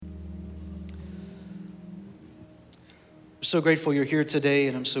So grateful you're here today,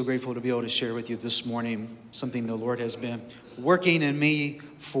 and I'm so grateful to be able to share with you this morning something the Lord has been working in me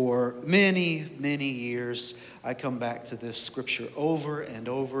for many, many years. I come back to this scripture over and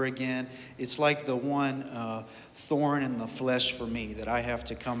over again. It's like the one thorn in the flesh for me that I have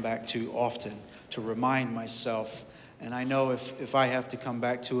to come back to often to remind myself. And I know if I have to come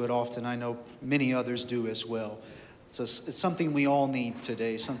back to it often, I know many others do as well. It's something we all need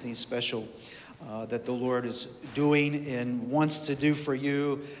today, something special that the Lord is doing and wants to do for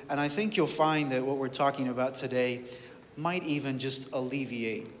you. And I think you'll find that what we're talking about today might even just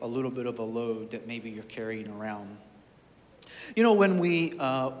alleviate a little bit of a load that maybe you're carrying around. You know, when we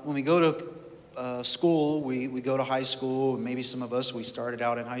go to school, we go to high school, and maybe some of us, we started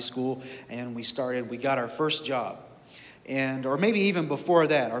out in high school and we got our first job. Or maybe even before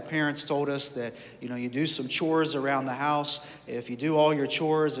that, our parents told us that, you do some chores around the house. If you do all your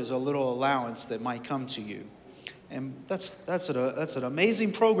chores, there's a little allowance that might come to you. And that's an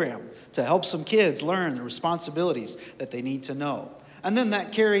amazing program to help some kids learn the responsibilities that they need to know. And then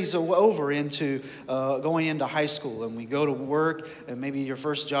that carries over into going into high school, and we go to work, and maybe your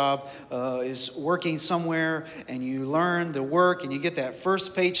first job is working somewhere, and you learn the work, and you get that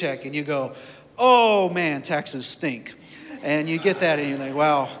first paycheck, and you go, oh man, taxes stink. And you get that and you're like,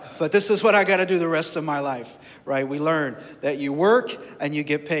 wow, but this is what I got to do the rest of my life, right? We learn that you work and you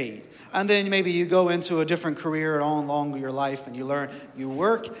get paid. And then maybe you go into a different career all along your life and you learn you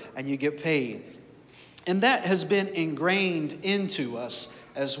work and you get paid. And that has been ingrained into us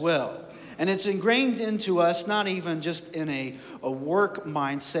as well. And it's ingrained into us not even just in a work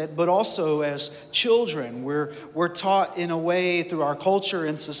mindset, but also as children. We're taught in a way through our culture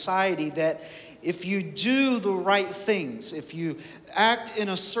and society that if you do the right things, if you act in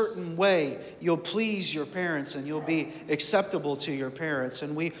a certain way, you'll please your parents and you'll be acceptable to your parents.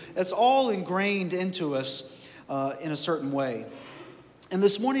 And it's all ingrained into us in a certain way. And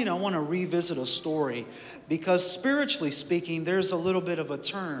this morning I want to revisit a story because spiritually speaking, there's a little bit of a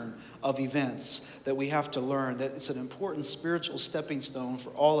turn of events that we have to learn, that it's an important spiritual stepping stone for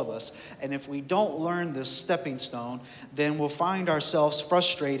all of us. And if we don't learn this stepping stone, then we'll find ourselves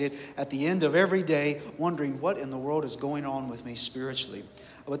frustrated at the end of every day, wondering what in the world is going on with me spiritually.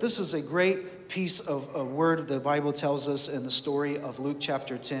 But this is a great piece of a word the Bible tells us in the story of Luke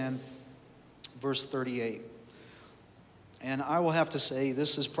chapter 10, verse 38. And I will have to say,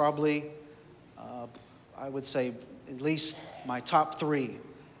 this is probably, I would say, at least my top 3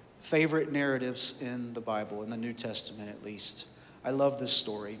 favorite narratives in the Bible, in the New Testament at least. I love this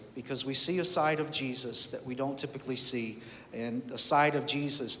story because we see a side of Jesus that we don't typically see, and a side of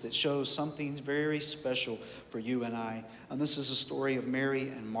Jesus that shows something very special for you and I. And this is a story of Mary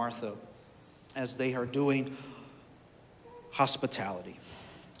and Martha as they are doing hospitality.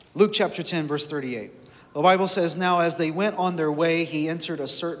 Luke chapter 10, verse 38. The Bible says, now as they went on their way, he entered a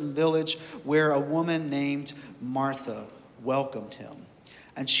certain village where a woman named Martha welcomed him.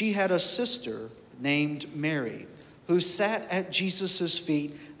 And she had a sister named Mary, who sat at Jesus'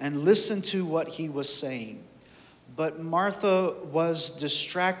 feet and listened to what he was saying. But Martha was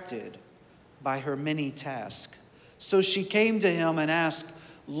distracted by her many tasks. So she came to him and asked,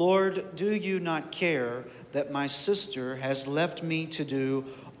 Lord, do you not care that my sister has left me to do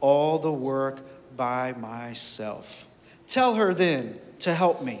all the work by myself? Tell her then to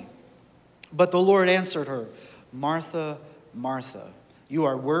help me. But the Lord answered her, Martha, Martha, you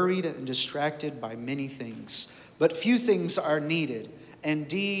are worried and distracted by many things, but few things are needed,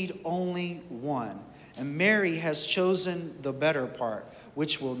 indeed only one. And Mary has chosen the better part,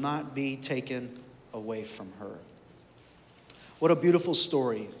 which will not be taken away from her. What a beautiful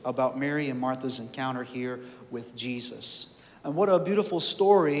story about Mary and Martha's encounter here with Jesus. And what a beautiful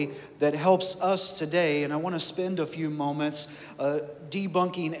story that helps us today. And I want to spend a few moments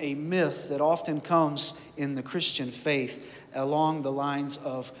debunking a myth that often comes in the Christian faith along the lines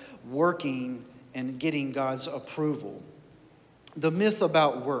of working and getting God's approval. The myth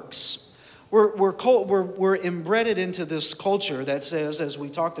about works. We're embedded into this culture that says, as we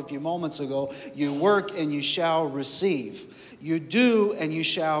talked a few moments ago, you work and you shall receive. You do and you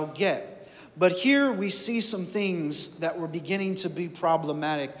shall get. But here we see some things that were beginning to be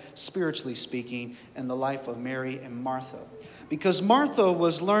problematic, spiritually speaking, in the life of Mary and Martha. Because Martha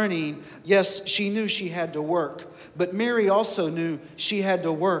was learning, yes, she knew she had to work, but Mary also knew she had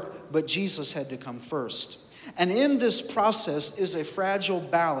to work, but Jesus had to come first. And in this process is a fragile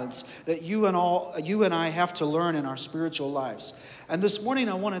balance that you and I have to learn in our spiritual lives. And this morning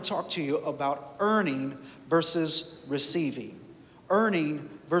I want to talk to you about earning versus receiving. Earning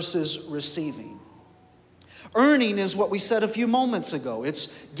versus receiving. Earning is what we said a few moments ago.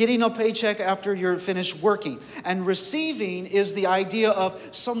 It's getting a paycheck after you're finished working. And receiving is the idea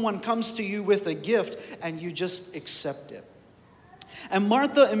of someone comes to you with a gift and you just accept it. And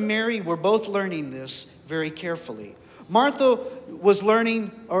Martha and Mary were both learning this very carefully. Martha was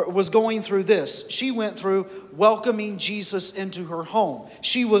going through this. She went through welcoming Jesus into her home.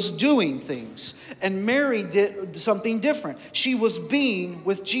 She was doing things. And Mary did something different. She was being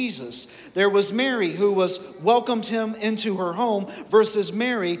with Jesus. There was Mary who welcomed him into her home versus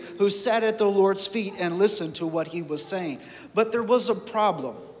Mary who sat at the Lord's feet and listened to what he was saying. But there was a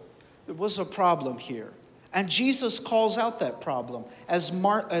problem. There was a problem here. And Jesus calls out that problem. As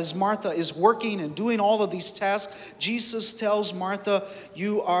Martha is working and doing all of these tasks, Jesus tells Martha,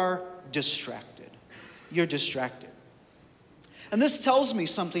 you are distracted. You're distracted. And this tells me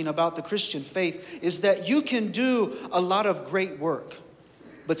something about the Christian faith, is that you can do a lot of great work,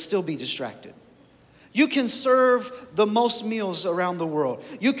 but still be distracted. You can serve the most meals around the world.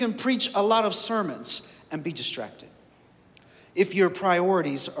 You can preach a lot of sermons and be distracted if your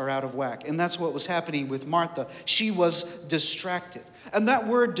priorities are out of whack. And that's what was happening with Martha. She was distracted. And that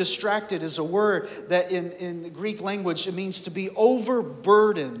word distracted is a word that in the Greek language, it means to be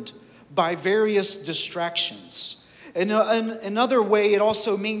overburdened by various distractions. In another way, it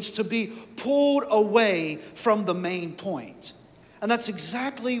also means to be pulled away from the main point. And that's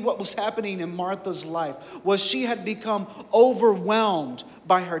exactly what was happening in Martha's life, was she had become overwhelmed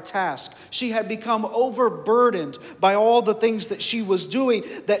by her task. She had become overburdened by all the things that she was doing,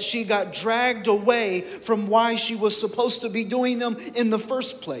 that she got dragged away from why she was supposed to be doing them in the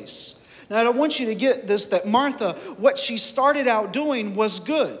first place. Now, I want you to get this, that Martha, what she started out doing was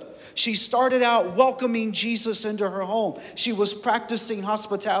good. She started out welcoming Jesus into her home. She was practicing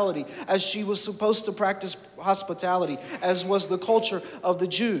hospitality as she was supposed to practice hospitality, as was the culture of the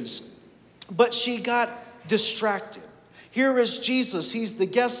Jews. But she got distracted. Here is Jesus. He's the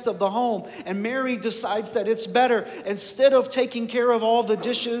guest of the home. And Mary decides that it's better, instead of taking care of all the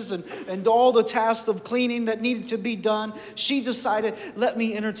dishes and all the tasks of cleaning that needed to be done, she decided, let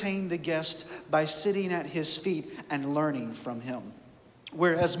me entertain the guest by sitting at his feet and learning from him.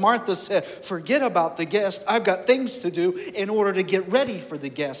 Whereas Martha said, forget about the guest. I've got things to do in order to get ready for the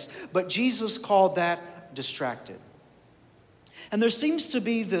guest. But Jesus called that distracted. And there seems to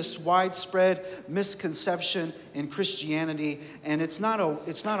be this widespread misconception in Christianity, and it's not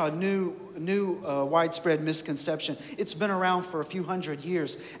a new widespread misconception. It's been around for a few hundred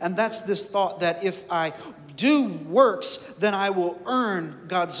years, and that's this thought that if I do works, then I will earn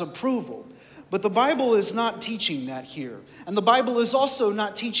God's approval. But the Bible is not teaching that here. And the Bible is also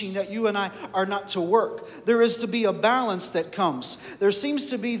not teaching that you and I are not to work. There is to be a balance that comes. There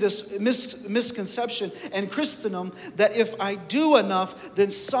seems to be this misconception in Christendom that if I do enough, then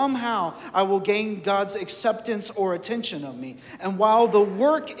somehow I will gain God's acceptance or attention of me. And while the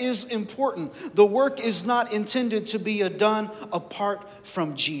work is important, the work is not intended to be done apart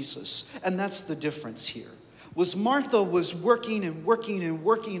from Jesus. And that's the difference here. Martha was working and working and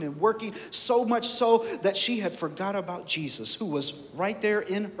working and working, so much so that she had forgot about Jesus, who was right there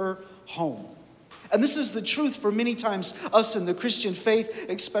in her home. And this is the truth for many times us in the Christian faith,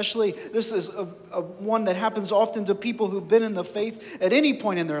 especially this is one that happens often to people who've been in the faith at any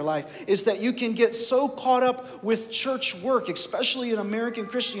point in their life, is that you can get so caught up with church work, especially in American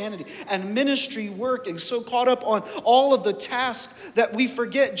Christianity, and ministry work, and so caught up on all of the tasks that we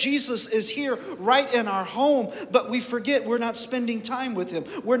forget Jesus is here right in our home, but we forget we're not spending time with him.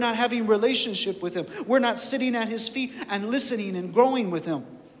 We're not having relationship with him. We're not sitting at his feet and listening and growing with him.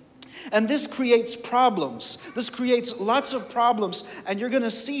 And this creates problems. This creates lots of problems. And you're going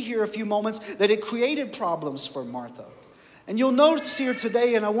to see here a few moments that it created problems for Martha. And you'll notice here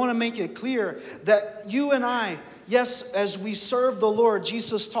today, and I want to make it clear, that you and I, yes, as we serve the Lord,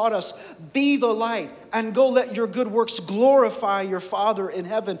 Jesus taught us, be the light and go let your good works glorify your Father in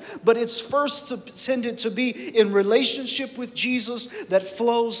heaven. But it's first intended to be in relationship with Jesus that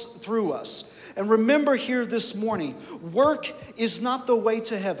flows through us. And remember here this morning, work is not the way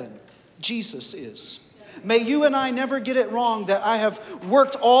to heaven. Jesus is. May you and I never get it wrong that I have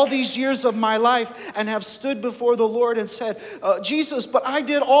worked all these years of my life and have stood before the Lord and said, Jesus, but I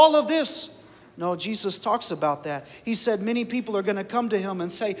did all of this. No, Jesus talks about that. He said many people are going to come to him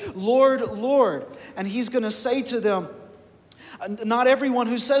and say, Lord, Lord. And he's going to say to them, Not everyone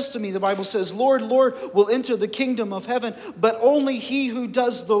who says to me, the Bible says, Lord, Lord, will enter the kingdom of heaven, but only he who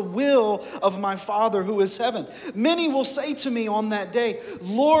does the will of my Father who is heaven. Many will say to me on that day,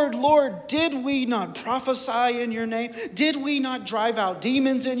 Lord, Lord, did we not prophesy in your name? Did we not drive out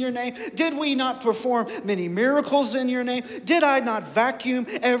demons in your name? Did we not perform many miracles in your name? Did I not vacuum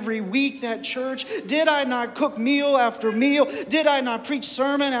every week that church? Did I not cook meal after meal? Did I not preach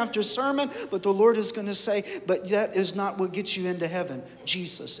sermon after sermon? But the Lord is going to say, but that is not what gets you into heaven.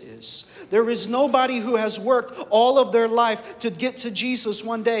 Jesus is. There is nobody who has worked all of their life to get to Jesus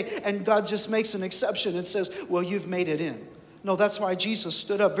one day, and God just makes an exception and says, well, you've made it in. No, that's why Jesus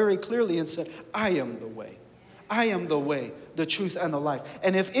stood up very clearly and said, I am the way. I am the way, the truth, and the life.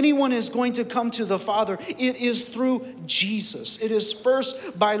 And if anyone is going to come to the Father, it is through Jesus. It is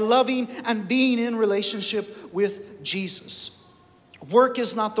first by loving and being in relationship with Jesus. Work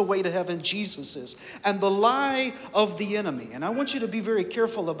is not the way to heaven, Jesus is. And the lie of the enemy, and I want you to be very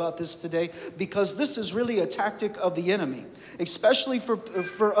careful about this today, because this is really a tactic of the enemy, especially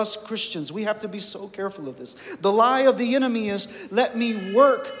for us Christians. We have to be so careful of this. The lie of the enemy is, let me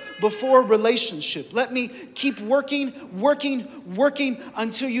work before relationship. Let me keep working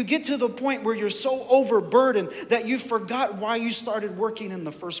until you get to the point where you're so overburdened that you forgot why you started working in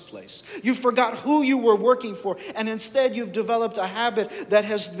the first place. You forgot who you were working for, and instead you've developed a habit that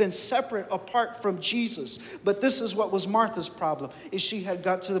has been separate apart from Jesus. But this is what was Martha's problem, is she had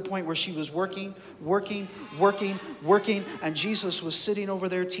got to the point where she was working, and Jesus was sitting over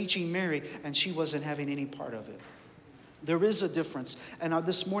there teaching Mary, and she wasn't having any part of it. There is a difference. And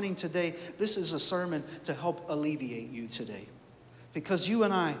this morning today, this is a sermon to help alleviate you today. Because you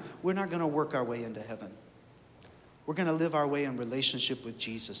and I, we're not going to work our way into heaven. We're going to live our way in relationship with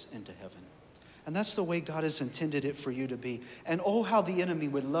Jesus into heaven. And that's the way God has intended it for you to be. And oh, how the enemy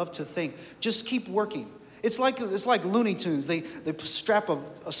would love to think, just keep working. It's like Looney Tunes. They strap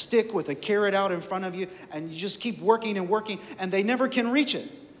a stick with a carrot out in front of you, and you just keep working, and they never can reach it,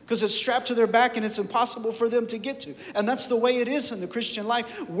 because it's strapped to their back and it's impossible for them to get to. And that's the way it is in the Christian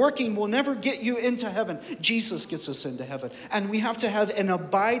life. Working will never get you into heaven. Jesus gets us into heaven. And we have to have an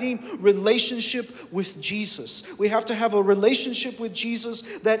abiding relationship with Jesus. We have to have a relationship with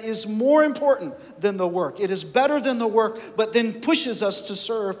Jesus that is more important than the work. It is better than the work, but then pushes us to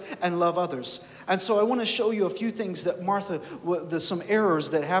serve and love others. And so I want to show you a few things that Martha, some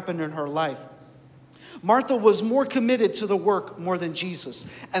errors that happened in her life. Martha was more committed to the work more than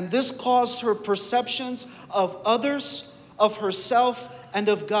Jesus. And this caused her perceptions of others, of herself, and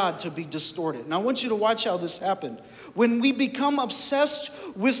of God to be distorted. And I want you to watch how this happened. When we become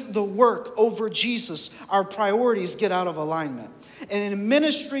obsessed with the work over Jesus, our priorities get out of alignment. And in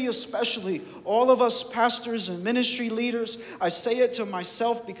ministry especially, all of us pastors and ministry leaders, I say it to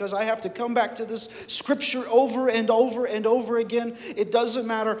myself because I have to come back to this scripture over and over and over again. It doesn't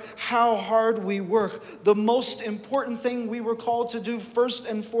matter how hard we work. The most important thing we were called to do first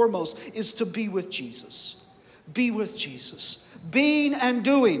and foremost is to be with Jesus. Be with Jesus. Being and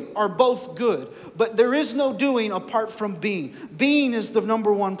doing are both good, but there is no doing apart from being. Being is the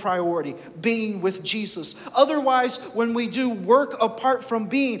number one priority, being with Jesus. Otherwise, when we do work apart from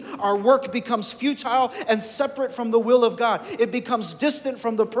being, our work becomes futile and separate from the will of God. It becomes distant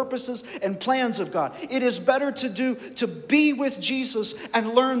from the purposes and plans of God. It is better to be with Jesus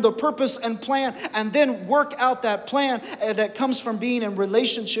and learn the purpose and plan, and then work out that plan that comes from being in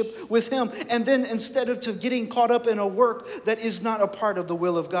relationship with Him. And then instead of getting caught up in a work that is not a part of the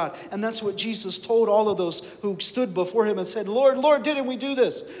will of God. And that's what Jesus told all of those who stood before Him and said, Lord, Lord, didn't we do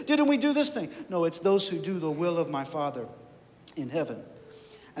this? Didn't we do this thing? No, it's those who do the will of my Father in heaven.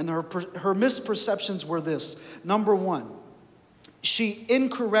 And her misperceptions were this. Number one, she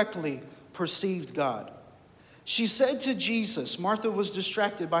incorrectly perceived God. She said to Jesus, Martha was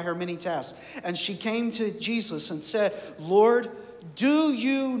distracted by her many tasks, and she came to Jesus and said, Lord, do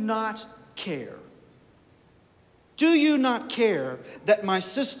you not care? Do you not care that my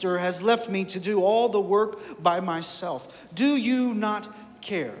sister has left me to do all the work by myself? Do you not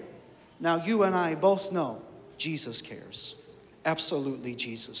care? Now, you and I both know Jesus cares. Absolutely,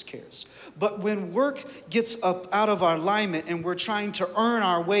 Jesus cares. But when work gets up out of our alignment and we're trying to earn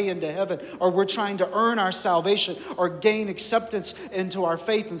our way into heaven, or we're trying to earn our salvation or gain acceptance into our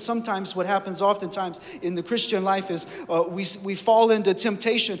faith, and sometimes what happens oftentimes in the Christian life is we fall into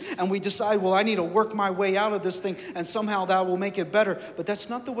temptation and we decide, well, I need to work my way out of this thing and somehow that will make it better. But that's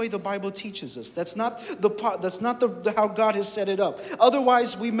not the way the Bible teaches us. That's not how God has set it up.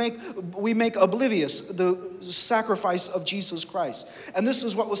 Otherwise, we make oblivious sacrifice of Jesus Christ. And this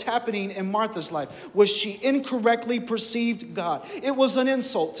is what was happening in Martha's life, was she incorrectly perceived God. It was an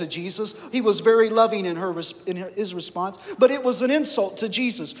insult to Jesus. He was very loving in his response, but it was an insult to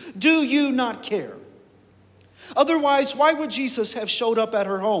Jesus. Do you not care? Otherwise, why would Jesus have showed up at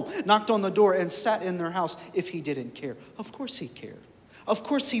her home, knocked on the door, and sat in their house if he didn't care? Of course he cared. Of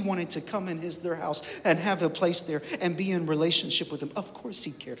course he wanted to come in their house and have a place there and be in relationship with them. Of course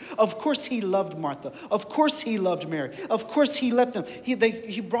he cared. Of course he loved Martha. Of course he loved Mary. Of course he let them.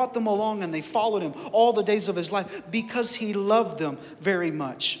 He brought them along and they followed him all the days of his life because he loved them very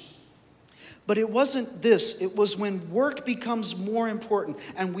much. But it wasn't this. It was when work becomes more important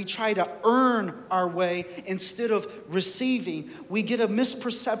and we try to earn our way instead of receiving, we get a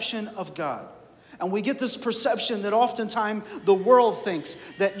misperception of God. And we get this perception that oftentimes the world thinks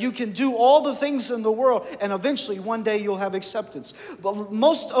that you can do all the things in the world and eventually one day you'll have acceptance. But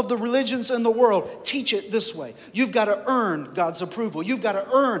most of the religions in the world teach it this way. You've got to earn God's approval. You've got to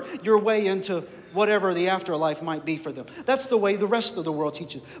earn your way into whatever the afterlife might be for them. That's the way the rest of the world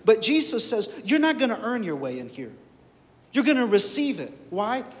teaches. But Jesus says, you're not going to earn your way in here. You're going to receive it.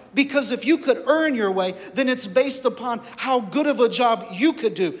 Why? Because if you could earn your way, then it's based upon how good of a job you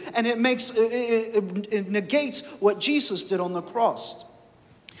could do. And it negates what Jesus did on the cross.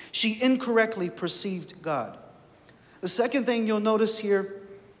 She incorrectly perceived God. The second thing you'll notice here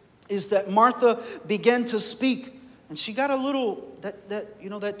is that Martha began to speak. And she got a little,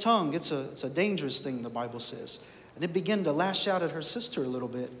 that tongue, it's a dangerous thing, the Bible says. And it began to lash out at her sister a little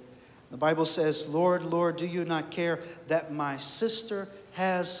bit. The Bible says, Lord, Lord, do you not care that my sister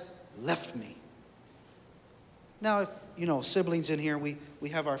has left me? Now, if, siblings in here, we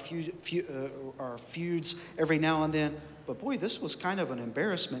have our feuds every now and then. But boy, this was kind of an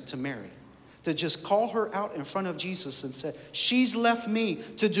embarrassment to Mary. To just call her out in front of Jesus and say, she's left me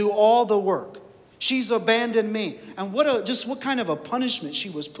to do all the work. She's abandoned me. And what kind of a punishment she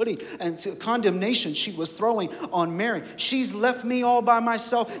was putting and condemnation she was throwing on Mary. She's left me all by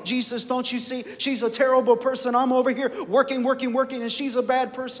myself. Jesus, don't you see? She's a terrible person. I'm over here working, and she's a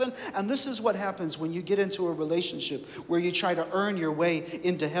bad person. And this is what happens when you get into a relationship where you try to earn your way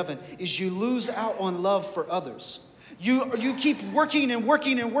into heaven, is you lose out on love for others. You keep working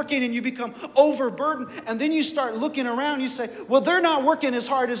and you become overburdened. And then you start looking around. You say, well, they're not working as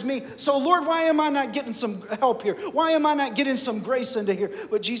hard as me. So, Lord, why am I not getting some help here? Why am I not getting some grace into here?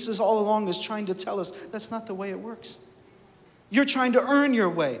 But Jesus all along is trying to tell us that's not the way it works. You're trying to earn your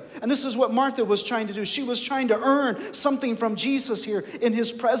way. And this is what Martha was trying to do. She was trying to earn something from Jesus here in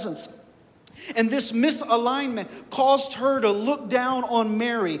his presence. And this misalignment caused her to look down on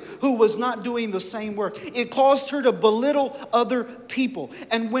Mary, who was not doing the same work. It caused her to belittle other people.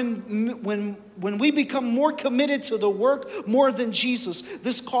 And when we become more committed to the work more than Jesus,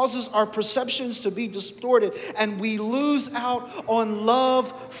 this causes our perceptions to be distorted and we lose out on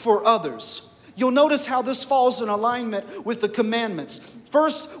love for others. You'll notice how this falls in alignment with the commandments.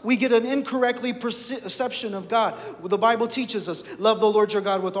 First, we get an incorrectly perception of God. The Bible teaches us, love the Lord your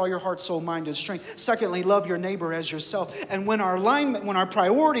God with all your heart, soul, mind, and strength. Secondly, love your neighbor as yourself. And when our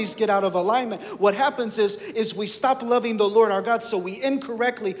priorities get out of alignment, what happens is we stop loving the Lord our God, so we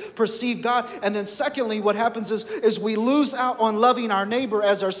incorrectly perceive God. And then secondly, what happens is we lose out on loving our neighbor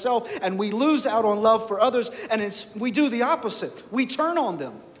as ourselves, and we lose out on love for others, and we do the opposite. We turn on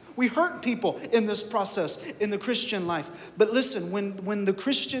them. We hurt people in this process in the Christian life. But listen, when the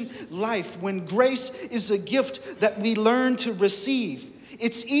Christian life, when grace is a gift that we learn to receive,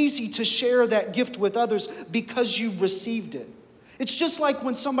 it's easy to share that gift with others because you received it. It's just like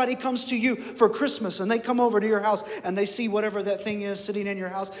when somebody comes to you for Christmas and they come over to your house and they see whatever that thing is sitting in your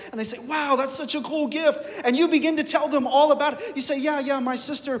house and they say, wow, that's such a cool gift. And you begin to tell them all about it. You say, yeah, my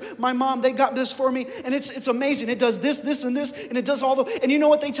sister, my mom, they got this for me and it's amazing. It does this, and this, and it does and you know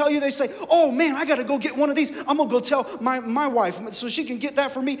what they tell you? They say, oh man, I got to go get one of these. I'm going to go tell my wife so she can get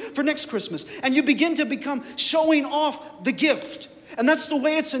that for me for next Christmas. And you begin to become showing off the gift. And that's the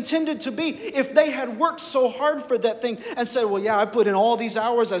way it's intended to be. If they had worked so hard for that thing and said, well, yeah, I put in all these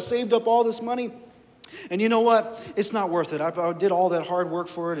hours, I saved up all this money, and you know what? It's not worth it. I did all that hard work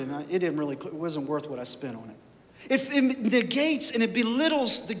for it, and it wasn't worth what I spent on it. It negates and it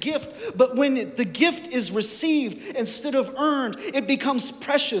belittles the gift. But when the gift is received instead of earned, it becomes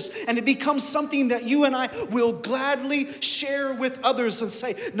precious and it becomes something that you and I will gladly share with others and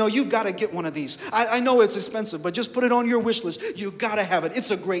say, no, you've got to get one of these. I know it's expensive, but just put it on your wish list. You've got to have it.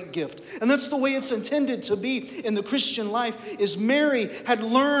 It's a great gift. And that's the way it's intended to be in the Christian life. Is Mary had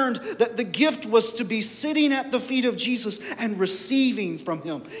learned that the gift was to be sitting at the feet of Jesus and receiving from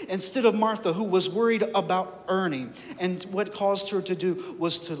him, instead of Martha, who was worried about earning. And what caused her to do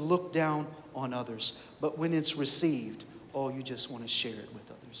was to look down on others. But when it's received, oh, you just want to share it with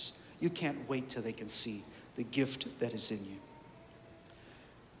others. You can't wait till they can see the gift that is in you.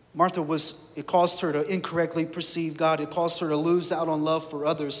 Martha it caused her to incorrectly perceive God. It caused her to lose out on love for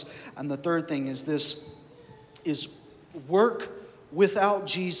others. And the third thing is this, is work without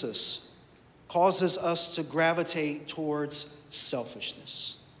Jesus causes us to gravitate towards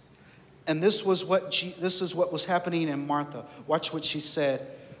selfishness. And this is what was happening in Martha. Watch what she said.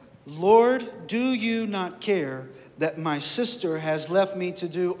 Lord, do you not care that my sister has left me to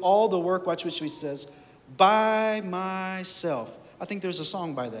do all the work, watch what she says, by myself? I think there's a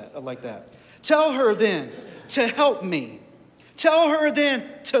song like that. Tell her then to help me. Tell her then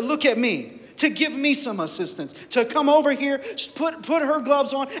to look at me, to give me some assistance, to come over here, put her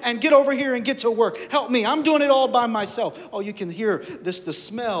gloves on and get over here and get to work. Help me. I'm doing it all by myself. Oh, you can hear the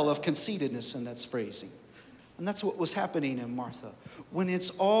smell of conceitedness in that phrasing. And that's what was happening in Martha. When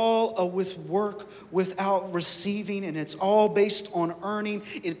it's all with work without receiving and it's all based on earning,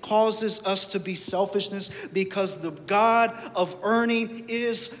 it causes us to be selfishness, because the God of earning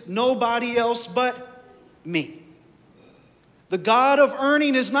is nobody else but me. The God of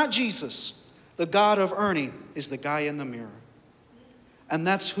earning is not Jesus. The God of earning is the guy in the mirror. And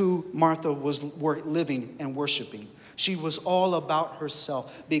that's who Martha was living and worshiping. She was all about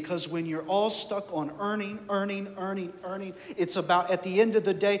herself, because when you're all stuck on earning, it's about, at the end of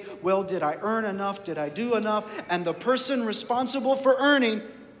the day, well, did I earn enough? Did I do enough? And the person responsible for earning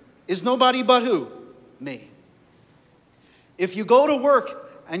is nobody but who? Me. If you go to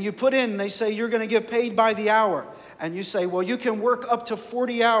work and you put in, they say you're going to get paid by the hour. And you say, well, you can work up to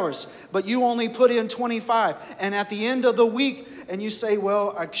 40 hours, but you only put in 25. And at the end of the week, and you say,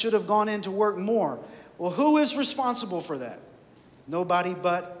 well, I should have gone in to work more. Well, who is responsible for that? Nobody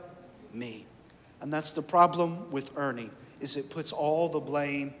but me. And that's the problem with earning, is it puts all the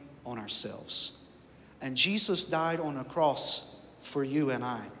blame on ourselves. And Jesus died on a cross for you and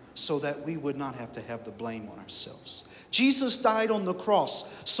I, so that we would not have to have the blame on ourselves. Jesus died on the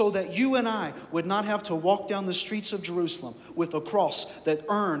cross so that you and I would not have to walk down the streets of Jerusalem with a cross that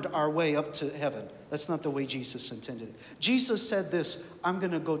earned our way up to heaven. That's not the way Jesus intended it. Jesus said this, I'm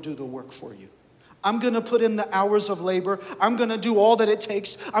going to go do the work for you. I'm going to put in the hours of labor. I'm going to do all that it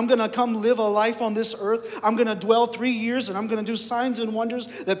takes. I'm going to come live a life on this earth. I'm going to dwell 3 years, and I'm going to do signs and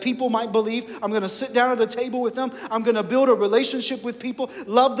wonders that people might believe. I'm going to sit down at a table with them. I'm going to build a relationship with people,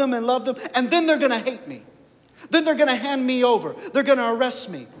 love them, and then they're going to hate me. Then they're going to hand me over. They're going to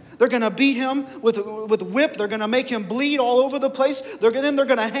arrest me. They're going to beat him with a whip. They're going to make him bleed all over the place. Then they're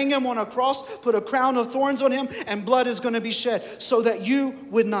going to hang him on a cross, put a crown of thorns on him, and blood is going to be shed so that you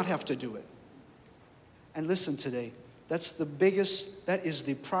would not have to do it. And listen today, that is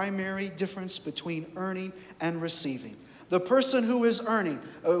the primary difference between earning and receiving. The person who is earning,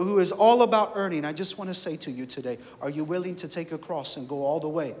 who is all about earning, I just want to say to you today, are you willing to take a cross and go all the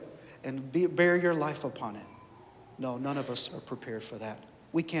way and bear your life upon it? No, none of us are prepared for that.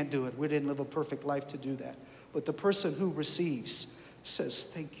 We can't do it. We didn't live a perfect life to do that. But the person who receives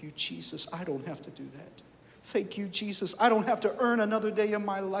says, thank you, Jesus, I don't have to do that. Thank you, Jesus. I don't have to earn another day in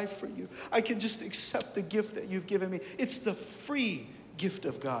my life for you. I can just accept the gift that you've given me. It's the free gift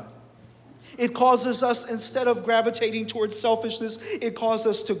of God. It causes us, instead of gravitating towards selfishness, it causes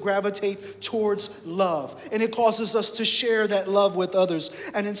us to gravitate towards love. And it causes us to share that love with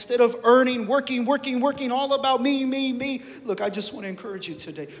others. And instead of earning, working, all about me. Look, I just want to encourage you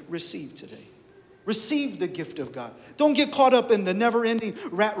today. Receive today. Receive the gift of God. Don't get caught up in the never-ending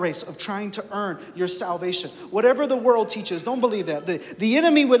rat race of trying to earn your salvation. Whatever the world teaches, don't believe that. The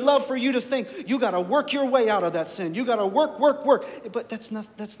enemy would love for you to think you got to work your way out of that sin. You got to work. But that's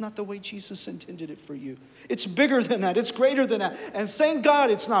not the way Jesus intended it for you. It's bigger than that. It's greater than that. And thank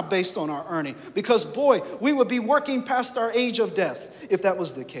God it's not based on our earning. Because boy, we would be working past our age of death if that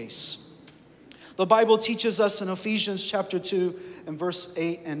was the case. The Bible teaches us in Ephesians chapter 2 and verse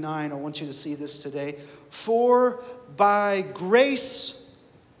 8 and 9. I want you to see this today. For by grace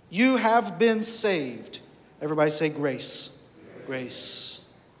you have been saved. Everybody say grace.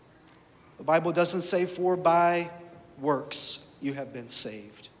 Grace. The Bible doesn't say for by works you have been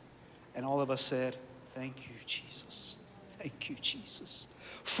saved. And all of us said, thank you, Jesus. Thank you, Jesus.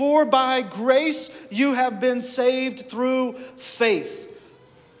 For by grace you have been saved through faith.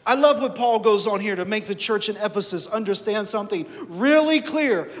 I love what Paul goes on here to make the church in Ephesus understand something really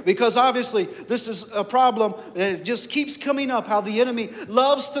clear, because obviously this is a problem that just keeps coming up, how the enemy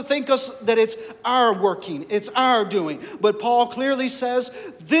loves to think that it's our working, it's our doing. But Paul clearly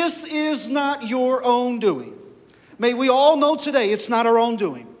says, this is not your own doing. May we all know today it's not our own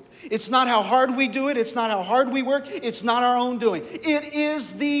doing. It's not how hard we do it. It's not how hard we work. It's not our own doing. It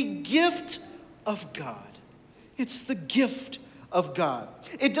is the gift of God. It's the gift of God.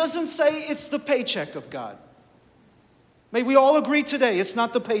 It doesn't say it's the paycheck of God. May we all agree today, it's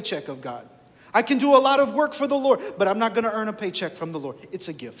not the paycheck of God. I can do a lot of work for the Lord, but I'm not going to earn a paycheck from the Lord. It's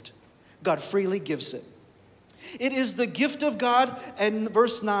a gift. God freely gives it. It is the gift of God, and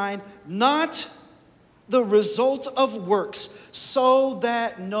verse 9, not the result of works, so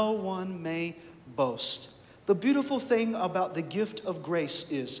that no one may boast. The beautiful thing about the gift of grace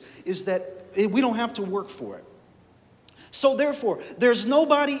is that we don't have to work for it. So therefore, there's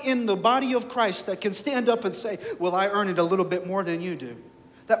nobody in the body of Christ that can stand up and say, well, I earn it a little bit more than you do.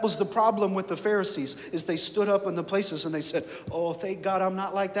 That was the problem with the Pharisees, is they stood up in the places and they said, oh, thank God I'm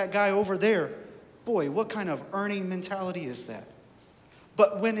not like that guy over there. Boy, what kind of earning mentality is that?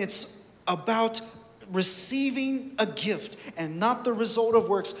 But when it's about receiving a gift and not the result of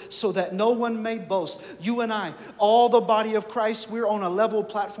works, so that no one may boast. You and I, all the body of Christ, we're on a level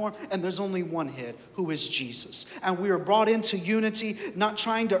platform, and there's only one head, who is Jesus. And we are brought into unity, not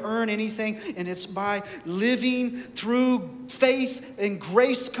trying to earn anything, and it's by living through faith, and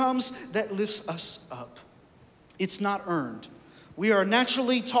grace comes that lifts us up. It's not earned. We are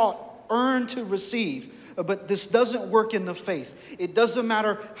naturally taught, earn to receive, but this doesn't work in the faith. It doesn't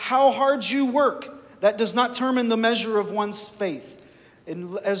matter how hard you work. That does not determine the measure of one's faith.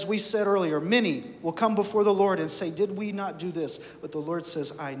 And as we said earlier, many will come before the Lord and say, did we not do this? But the Lord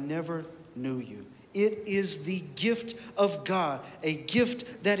says, I never knew you. It is the gift of God, a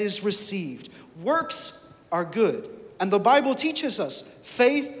gift that is received. Works are good. And the Bible teaches us,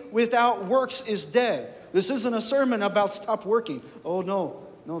 faith without works is dead. This isn't a sermon about stop working. Oh,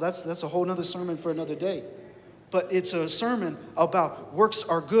 no, that's a whole other sermon for another day. But it's a sermon about works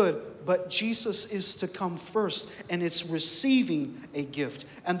are good, but Jesus is to come first, and it's receiving a gift.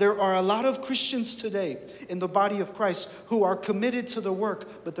 And there are a lot of Christians today in the body of Christ who are committed to the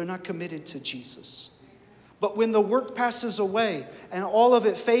work, but they're not committed to Jesus. But when the work passes away and all of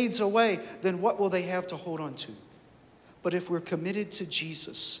it fades away, then what will they have to hold on to? But if we're committed to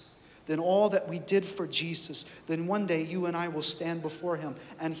Jesus, then all that we did for Jesus, then one day you and I will stand before him,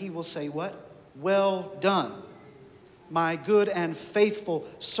 and he will say, what? Well done, my good and faithful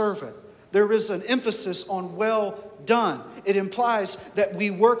servant. There is an emphasis on well done. It implies that we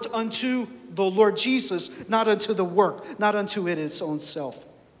worked unto the Lord Jesus, not unto the work, not unto it its own self.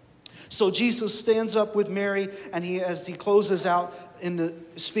 So Jesus stands up with Mary, and as he closes out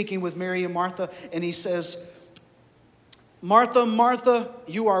speaking with Mary and Martha, and he says, Martha, Martha,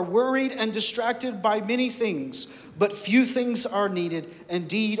 you are worried and distracted by many things, but few things are needed,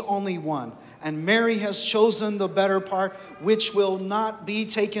 indeed only one. And Mary has chosen the better part, which will not be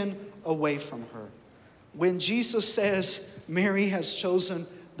taken away from her. When Jesus says Mary has chosen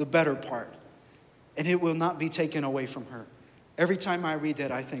the better part, and it will not be taken away from her, every time I read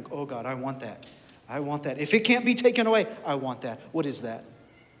that, I think, oh God, I want that. I want that. If it can't be taken away, I want that. What is that?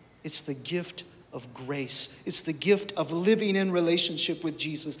 It's the gift of grace. It's the gift of living in relationship with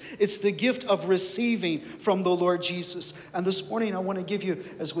Jesus. It's the gift of receiving from the Lord Jesus. And this morning I want to give you,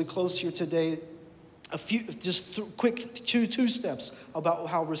 as we close here today, a few quick two steps about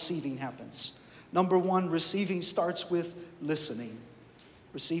how receiving happens. Number one, receiving starts with listening.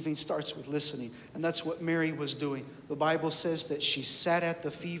 Receiving starts with listening. And that's what Mary was doing. The Bible says that she sat at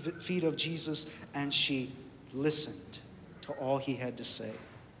the feet of Jesus and she listened to all he had to say.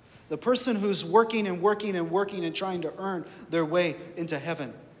 The person who's working and working and working and trying to earn their way into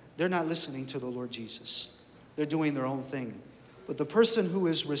heaven, they're not listening to the Lord Jesus. They're doing their own thing. But the person who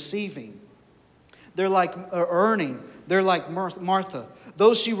is receiving, they're like earning. They're like Martha.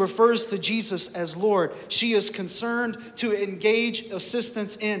 Though she refers to Jesus as Lord, she is concerned to engage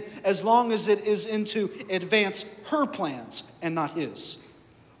assistance in as long as it is into advance her plans and not his.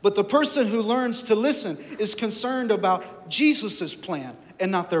 But the person who learns to listen is concerned about Jesus' plan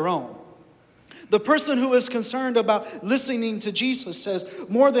and not their own. The person who is concerned about listening to Jesus says,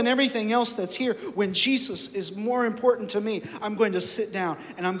 more than everything else that's here, when Jesus is more important to me, I'm going to sit down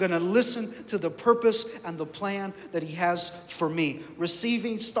and I'm going to listen to the purpose and the plan that he has for me.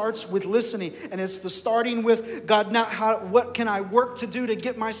 Receiving starts with listening, and it's the starting with, God, not what can I work to do to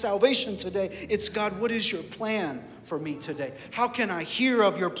get my salvation today? It's, God, what is your plan for me today? How can I hear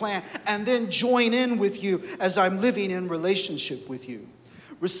of your plan and then join in with you as I'm living in relationship with you?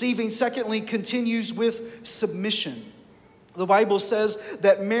 Receiving, secondly, continues with submission. The Bible says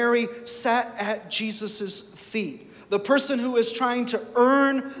that Mary sat at Jesus' feet. The person who is trying to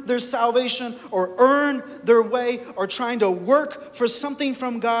earn their salvation or earn their way or trying to work for something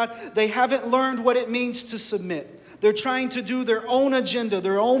from God, they haven't learned what it means to submit. They're trying to do their own agenda,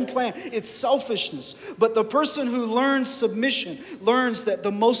 their own plan. It's selfishness. But the person who learns submission learns that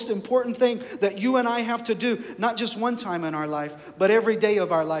the most important thing that you and I have to do, not just one time in our life, but every day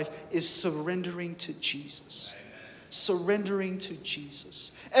of our life, is surrendering to Jesus. Surrendering to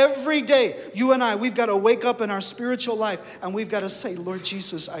Jesus. Every day, you and I, we've got to wake up in our spiritual life and we've got to say, Lord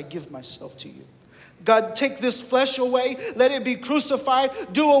Jesus, I give myself to you. God, take this flesh away. Let it be crucified.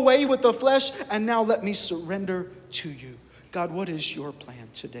 Do away with the flesh. And now let me surrender to you. God, what is your plan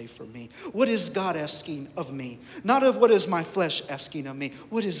today for me? What is God asking of me? Not of what is my flesh asking of me.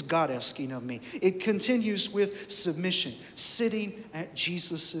 What is God asking of me? It continues with submission, sitting at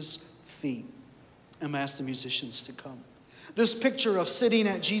Jesus' feet. I'm going to ask the musicians to come. This picture of sitting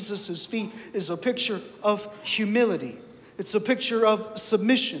at Jesus' feet is a picture of humility. It's a picture of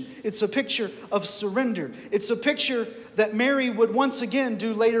submission. It's a picture of surrender. It's a picture that Mary would once again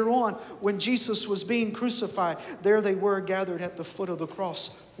do later on when Jesus was being crucified. There they were gathered at the foot of the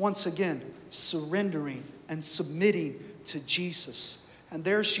cross, once again surrendering and submitting to Jesus. And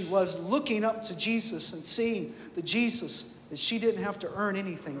there she was looking up to Jesus and seeing the Jesus that she didn't have to earn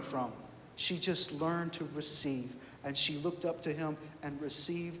anything from. She just learned to receive. And she looked up to him and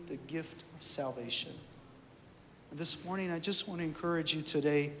received the gift of salvation. And this morning, I just want to encourage you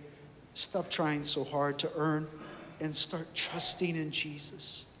today, stop trying so hard to earn and start trusting in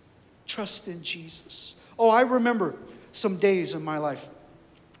Jesus. Trust in Jesus. Oh, I remember some days in my life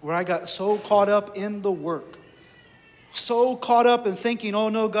where I got so caught up in the work. So caught up in thinking, oh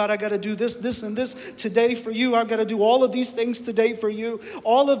no, God, I got to do this, this, and this today for you. I've got to do all of these things today for you.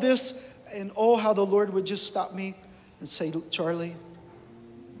 All of this. And oh, how the Lord would just stop me and say, Charlie,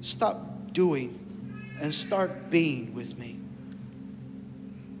 stop doing and start being with me.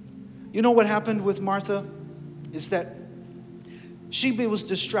 You know what happened with Martha? Is that she was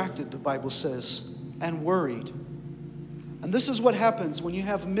distracted, the Bible says, and worried. And this is what happens when you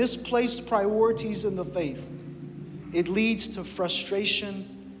have misplaced priorities in the faith. It leads to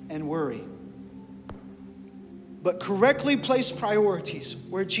frustration and worry. But correctly placed priorities,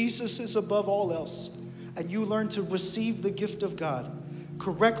 where Jesus is above all else, and you learn to receive the gift of God,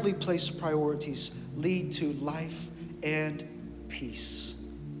 correctly placed priorities lead to life and peace.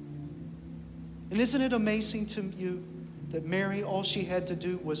 And isn't it amazing to you that Mary, all she had to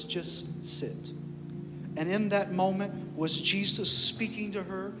do was just sit? And in that moment was Jesus speaking to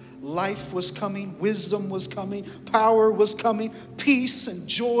her. Life was coming, wisdom was coming, power was coming, peace and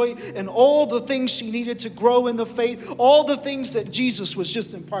joy, and all the things she needed to grow in the faith, all the things that Jesus was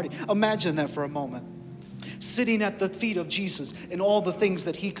just imparting. Imagine that for a moment. Sitting at the feet of Jesus and all the things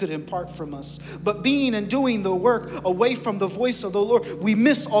that he could impart from us. But being and doing the work away from the voice of the Lord, we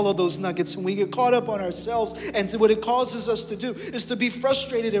miss all of those nuggets and we get caught up on ourselves. And what it causes us to do is to be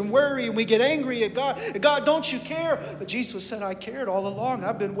frustrated and worry, and we get angry at God. God, don't you care? But Jesus said, I cared all along.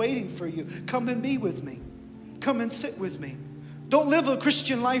 I've been waiting for you. Come and be with me. Come and sit with me. Don't live a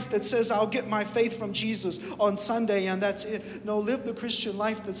Christian life that says, I'll get my faith from Jesus on Sunday and that's it. No, live the Christian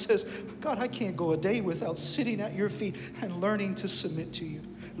life that says, God, I can't go a day without sitting at your feet and learning to submit to you,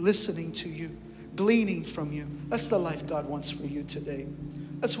 listening to you, gleaning from you. That's the life God wants for you today.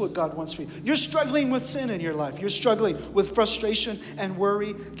 That's what God wants for you. You're struggling with sin in your life. You're struggling with frustration and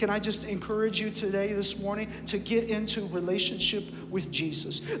worry. Can I just encourage you today, this morning, to get into relationship with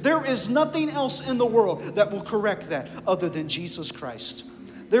Jesus? There is nothing else in the world that will correct that other than Jesus Christ.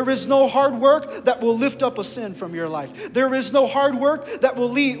 There is no hard work that will lift up a sin from your life. There is no hard work that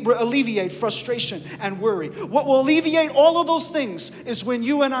will alleviate frustration and worry. What will alleviate all of those things is when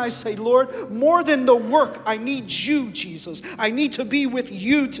you and I say, Lord, more than the work, I need you, Jesus. I need to be with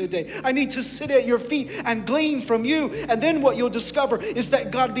you today. I need to sit at your feet and glean from you. And then what you'll discover is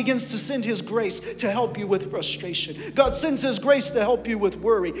that God begins to send his grace to help you with frustration. God sends his grace to help you with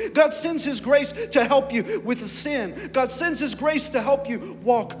worry. God sends his grace to help you with sin. God sends his grace to help you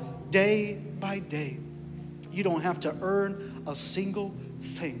walk day by day. You don't have to earn a single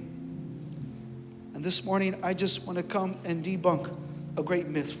thing. And this morning, I just want to come and debunk a great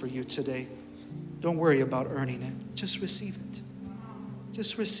myth for you today. Don't worry about earning it. Just receive it.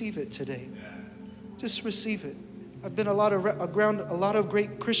 Just receive it today. Just receive it. I've been around a lot of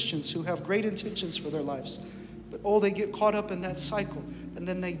great Christians who have great intentions for their lives. But they get caught up in that cycle. And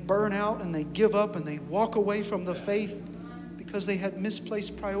then they burn out and they give up and they walk away from the faith because they had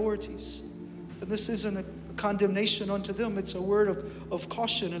misplaced priorities. And this isn't a condemnation unto them. It's a word of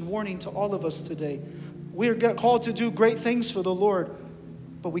caution and warning to all of us today. We're called to do great things for the Lord,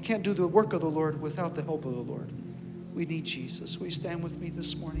 but we can't do the work of the Lord without the help of the Lord. We need Jesus. Will you stand with me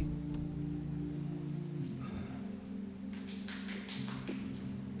this morning?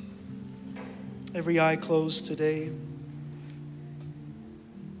 Every eye closed today.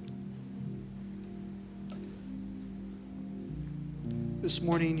 This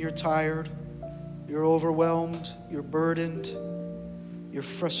morning you're tired, you're overwhelmed, you're burdened, you're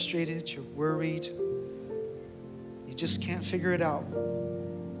frustrated, you're worried. You just can't figure it out.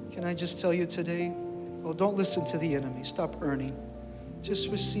 Can I just tell you today, oh, don't listen to the enemy. Stop earning. Just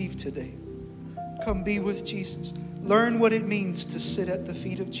receive today. Come be with Jesus. Learn what it means to sit at the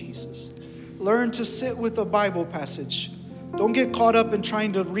feet of Jesus. Learn to sit with a Bible passage. Don't get caught up in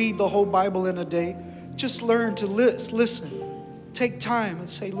trying to read the whole Bible in a day. Just learn to listen. Take time and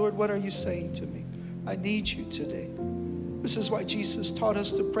say, Lord, what are you saying to me? I need you today. This is why Jesus taught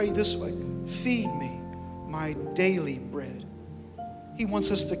us to pray this way. Feed me my daily bread. He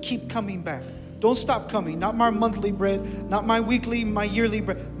wants us to keep coming back. Don't stop coming. Not my monthly bread, not my weekly, my yearly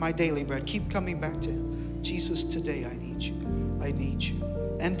bread, my daily bread. Keep coming back to him. Jesus, today I need you. I need you.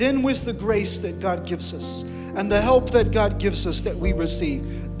 And then with the grace that God gives us and the help that God gives us that we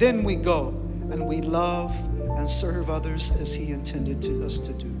receive, then we go and we love and serve others as he intended us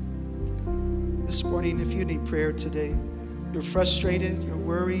to do. This morning, if you need prayer today, you're frustrated, you're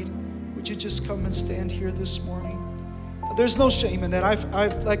worried, would you just come and stand here this morning? There's no shame in that.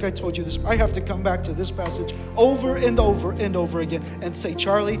 I've like I told you this, I have to come back to this passage over and over and over again and say,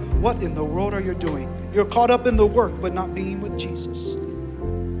 Charlie, what in the world are you doing? You're caught up in the work, but not being with Jesus.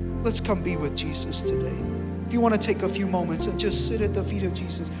 Let's come be with Jesus today. If you want to take a few moments and just sit at the feet of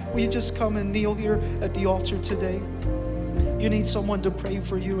Jesus, will you just come and kneel here at the altar today? You need someone to pray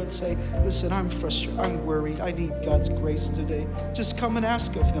for you and say, listen, I'm frustrated, I'm worried, I need God's grace today. Just come and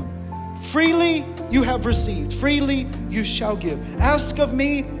ask of him. Freely you have received, freely you shall give. Ask of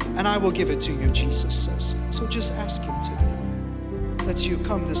me and I will give it to you, Jesus says. So just ask him today. That's you.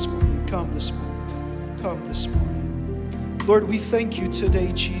 Come this morning, come this morning, come this morning. Lord, we thank you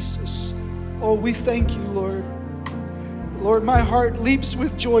today, Jesus. Oh, we thank you, Lord. Lord, my heart leaps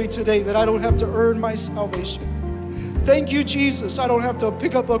with joy today that I don't have to earn my salvation. Thank you, Jesus. I don't have to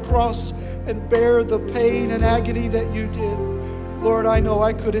pick up a cross and bear the pain and agony that you did. Lord, I know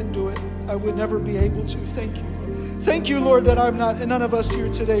I couldn't do it. I would never be able to. Thank you, Lord. Thank you, Lord, that I'm not, and none of us here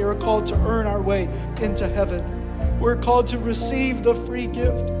today are called to earn our way into heaven. We're called to receive the free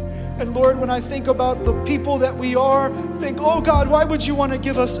gift. And Lord, when I think about the people that we are, think, oh God, why would you want to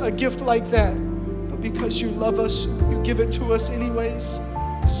give us a gift like that? But because you love us, you give it to us anyways.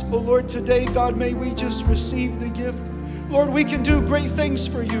 So Lord, today, God, may we just receive the gift. Lord, we can do great things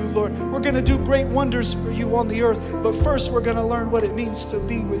for you, Lord. We're going to do great wonders for you on the earth. But first, we're going to learn what it means to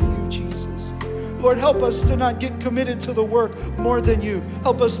be with you, Jesus. Lord, help us to not get committed to the work more than you.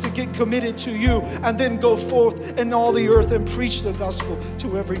 Help us to get committed to you and then go forth in all the earth and preach the gospel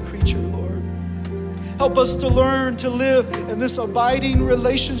to every creature, Lord. Help us to learn to live in this abiding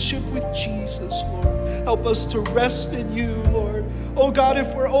relationship with Jesus, Lord. Help us to rest in you, Lord. Oh God,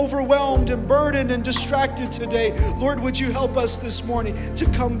 if we're overwhelmed and burdened and distracted today, Lord, would you help us this morning to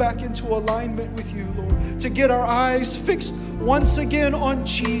come back into alignment with you, Lord, to get our eyes fixed once again on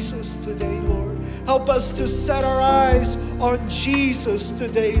Jesus today, Lord. Help us to set our eyes on Jesus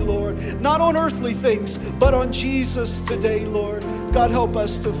today, Lord. Not on earthly things, but on Jesus today, Lord. God, help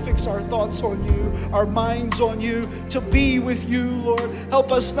us to fix our thoughts on you, our minds on you, to be with you, Lord.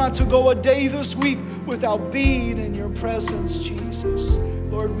 Help us not to go a day this week without being in your presence, Jesus.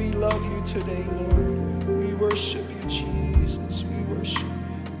 Lord, we love you today, Lord. We worship you, Jesus. We worship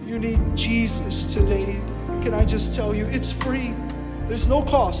you. You need Jesus today. Can I just tell you, it's free. There's no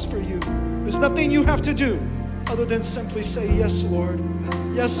cost for you. There's nothing you have to do other than simply say, yes, Lord.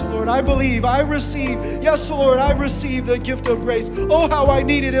 Yes, Lord, I believe, I receive. Yes, Lord, I receive the gift of grace. Oh, how I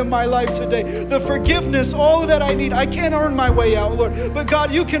need it in my life today. The forgiveness, all that I need. I can't earn my way out, Lord. But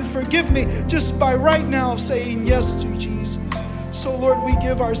God, you can forgive me just by right now saying yes to Jesus. So, Lord, we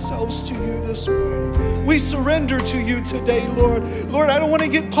give ourselves to you this morning. We surrender to you today, Lord. Lord, I don't want to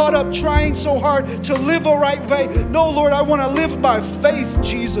get caught up trying so hard to live a right way. No, Lord, I want to live by faith,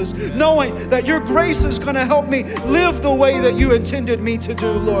 Jesus, knowing that your grace is going to help me live the way that you intended me to do,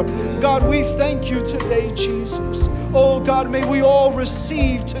 Lord. God, we thank you today, Jesus. Oh, God, may we all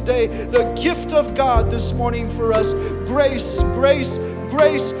receive today the gift of God this morning for us. Grace, grace,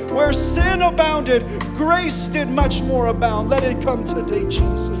 grace. Where sin abounded, grace did much more abound. Let it come today,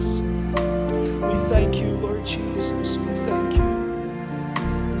 Jesus. We thank you, Lord Jesus. We thank you.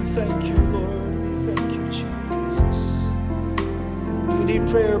 We thank you, Lord. We thank you, Jesus. If you need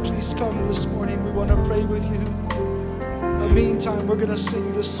prayer, please come this morning. We want to pray with you. In the meantime, we're going to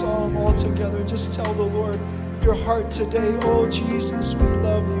sing this song all together. Just tell the Lord your heart today. Oh, Jesus, we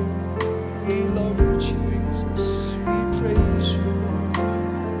love you. We love you, Jesus. We praise you,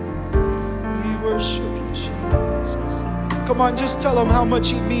 Lord. We Come on, just tell him how much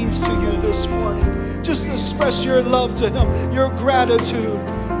he means to you this morning. Just express your love to him, your gratitude.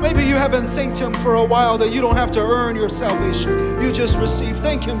 Maybe you haven't thanked him for a while, that you don't have to earn your salvation. You just receive.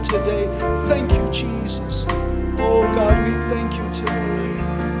 Thank him today. Thank you, Jesus. Oh God, we thank you today.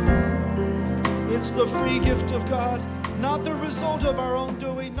 It's the free gift of God, not the result of our own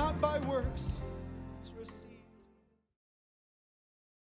doing, not by